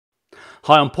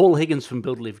Hi, I'm Paul Higgins from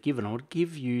Build, Live, Give, and I want to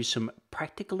give you some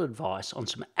practical advice on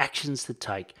some actions to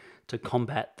take to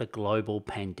combat the global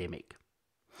pandemic.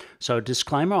 So, a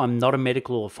disclaimer, I'm not a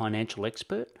medical or financial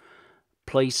expert.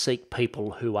 Please seek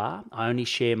people who are. I only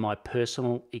share my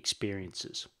personal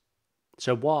experiences.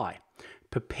 So, why?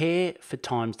 Prepare for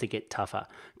times to get tougher.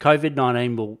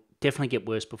 COVID-19 will definitely get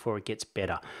worse before it gets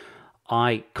better.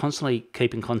 I constantly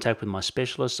keep in contact with my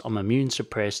specialists. I'm immune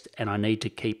suppressed and I need to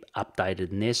keep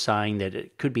updated. And they're saying that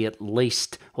it could be at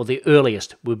least, or the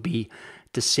earliest would be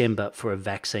December for a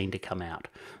vaccine to come out.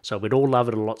 So we'd all love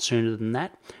it a lot sooner than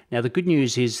that. Now, the good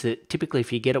news is that typically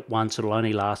if you get it once, it'll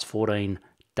only last 14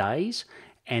 days.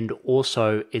 And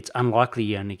also, it's unlikely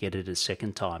you only get it a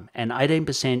second time. And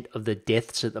 18% of the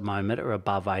deaths at the moment are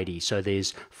above 80. So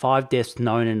there's 5 deaths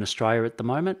known in Australia at the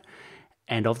moment.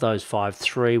 And of those 5,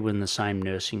 3 were in the same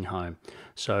nursing home.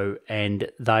 So,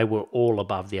 and they were all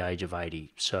above the age of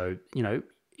 80. So,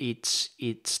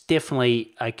 it's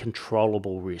definitely a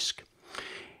controllable risk.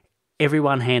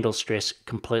 Everyone handles stress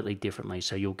completely differently.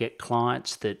 So you'll get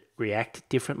clients that react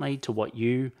differently to what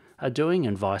you are doing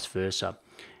and vice versa.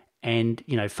 And,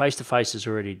 face-to-face has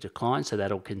already declined, so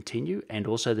that'll continue. And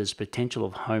also there's potential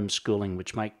of homeschooling,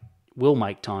 which will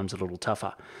make times a little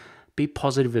tougher. Be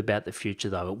positive about the future,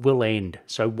 though. It will end.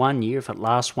 So 1 year, if it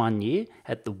lasts 1 year,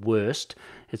 at the worst,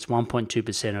 it's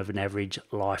 1.2% of an average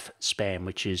lifespan,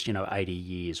 which is, 80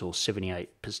 years or 78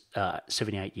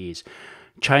 years.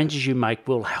 Changes you make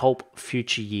will help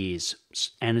future years.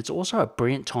 And it's also a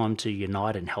brilliant time to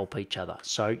unite and help each other.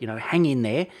 So, hang in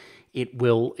there. It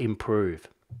will improve.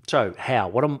 So how?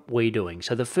 What are we doing?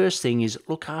 So the first thing is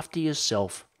look after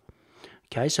yourself.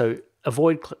 Okay, so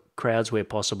avoid crowds where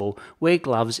possible, wear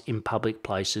gloves in public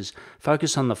places,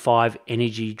 focus on the 5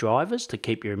 energy drivers to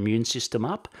keep your immune system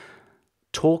up,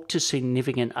 talk to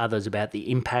significant others about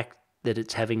the impact that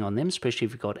it's having on them, especially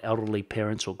if you've got elderly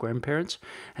parents or grandparents,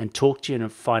 and talk to your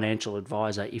financial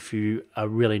advisor if you are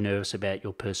really nervous about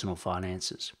your personal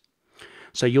finances.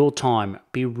 So your time,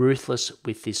 be ruthless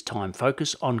with this time.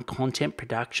 Focus on content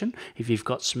production if you've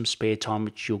got some spare time,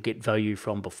 which you'll get value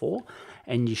from before.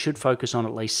 And you should focus on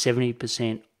at least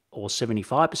 70% or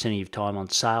 75% of your time on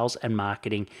sales and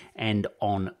marketing and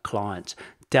on clients.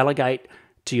 Delegate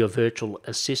to your virtual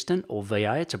assistant or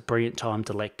VA. It's a brilliant time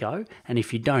to let go. And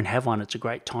if you don't have one, it's a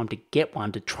great time to get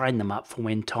one to train them up for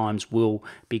when times will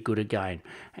be good again.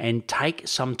 And take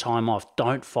some time off.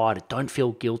 Don't fight it. Don't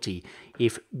feel guilty.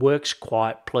 If work's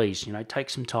quiet, please, take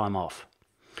some time off.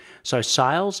 So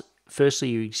sales, firstly,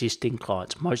 your existing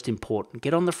clients, most important.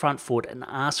 Get on the front foot and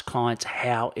ask clients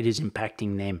how it is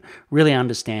impacting them. Really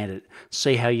understand it.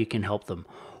 See how you can help them.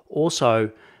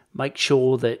 Also, make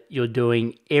sure that you're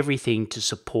doing everything to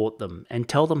support them and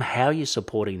tell them how you're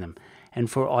supporting them. And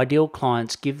for ideal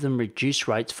clients, give them reduced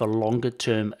rates for longer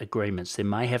term agreements. There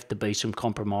may have to be some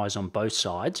compromise on both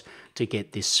sides to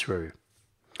get this through.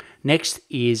 Next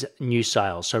is new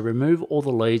sales. So remove all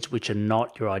the leads which are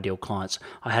not your ideal clients.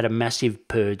 I had a massive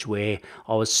purge where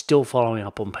I was still following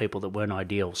up on people that weren't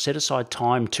ideal. Set aside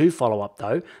time to follow up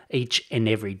though, each and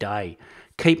every day.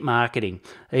 Keep marketing.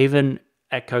 Even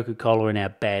at Coca-Cola in our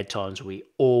bad times, we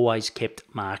always kept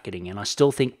marketing. And I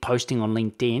still think posting on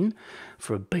LinkedIn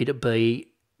for a B2B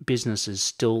business is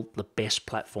still the best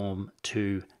platform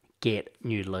to get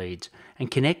new leads. And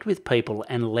connect with people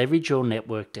and leverage your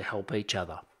network to help each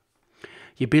other.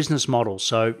 Your business model.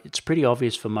 So it's pretty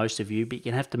obvious for most of you, but you're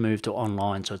going to have to move to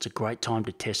online. So it's a great time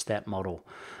to test that model.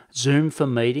 Zoom for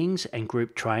meetings and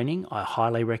group training, I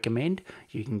highly recommend.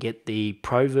 You can get the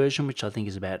pro version, which I think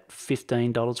is about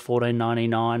 $15,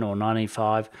 $14.99 or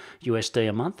 $95 USD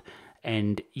a month.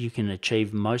 And you can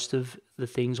achieve most of the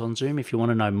things on Zoom. If you want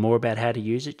to know more about how to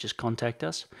use it, just contact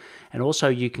us. And also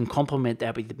you can complement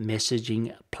that with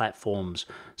messaging platforms.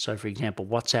 So for example,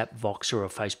 WhatsApp, Voxer or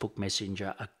Facebook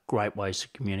Messenger are great ways to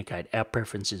communicate. Our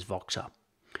preference is Voxer.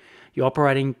 Your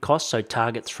operating costs, so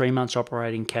target 3 months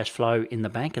operating cash flow in the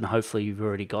bank, and hopefully you've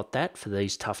already got that for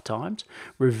these tough times.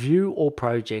 Review all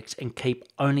projects and keep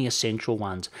only essential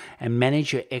ones, and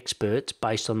manage your experts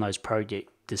based on those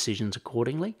project decisions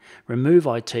accordingly. Remove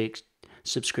IT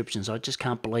subscriptions. I just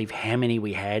can't believe how many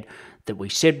we had that we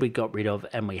said we got rid of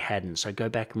and we hadn't. So go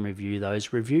back and review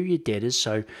those. Review your debtors.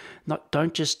 So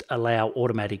don't just allow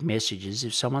automatic messages.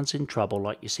 If someone's in trouble,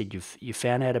 like you said, you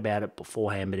found out about it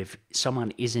beforehand, but if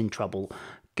someone is in trouble,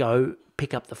 go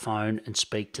pick up the phone and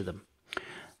speak to them.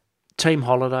 Team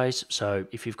holidays. So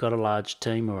if you've got a large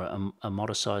team or a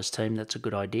modest-sized team, that's a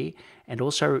good idea. And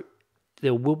also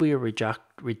there will be a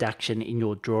reduction in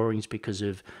your drawings because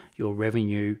of your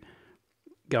revenue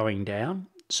going down.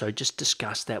 So just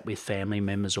discuss that with family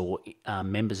members or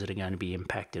members that are going to be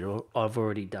impacted. I've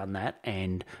already done that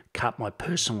and cut my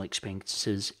personal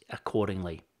expenses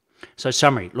accordingly. So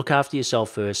summary, look after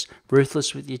yourself first,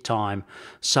 ruthless with your time,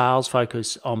 sales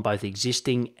focus on both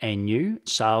existing and new,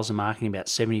 sales and marketing about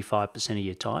 75% of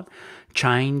your time,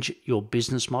 change your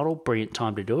business model, brilliant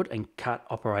time to do it, and cut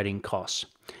operating costs.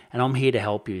 And I'm here to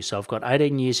help you. So I've got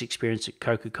 18 years experience at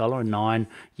Coca-Cola and 9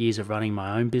 years of running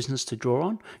my own business to draw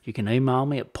on. You can email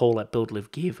me at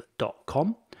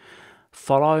paul@buildlivegive.com.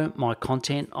 Follow my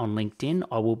content on LinkedIn.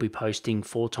 I will be posting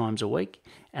 4 times a week.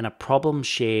 And a problem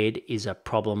shared is a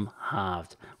problem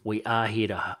halved. We are here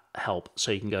to help.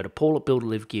 So you can go to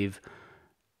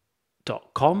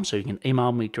paul@buildlivegive.com. So you can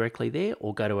email me directly there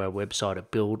or go to our website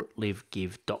at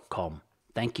buildlivegive.com.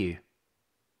 Thank you.